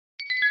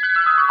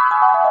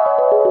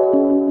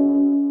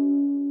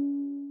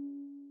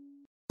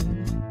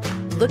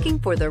Looking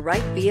for the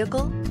right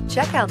vehicle?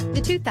 Check out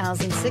the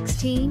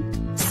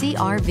 2016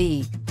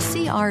 CR-V.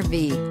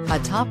 CR-V, a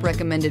top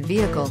recommended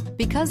vehicle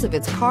because of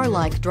its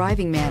car-like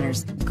driving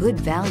manners, good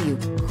value,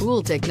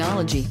 cool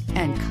technology,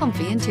 and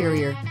comfy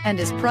interior, and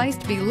is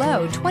priced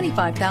below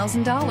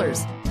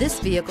 $25,000. This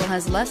vehicle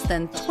has less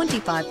than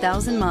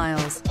 25,000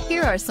 miles.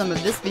 Here are some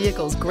of this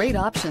vehicle's great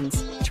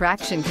options: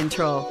 traction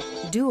control,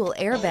 dual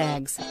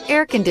airbags,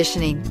 air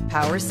conditioning,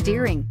 power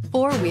steering,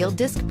 four-wheel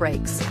disc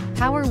brakes,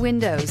 power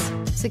windows,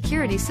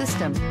 security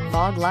system,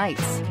 fog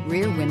lights,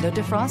 rear window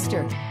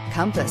defroster,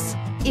 compass.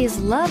 Is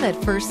love at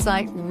first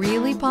sight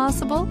really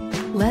possible?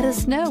 Let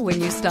us know when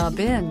you stop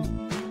in.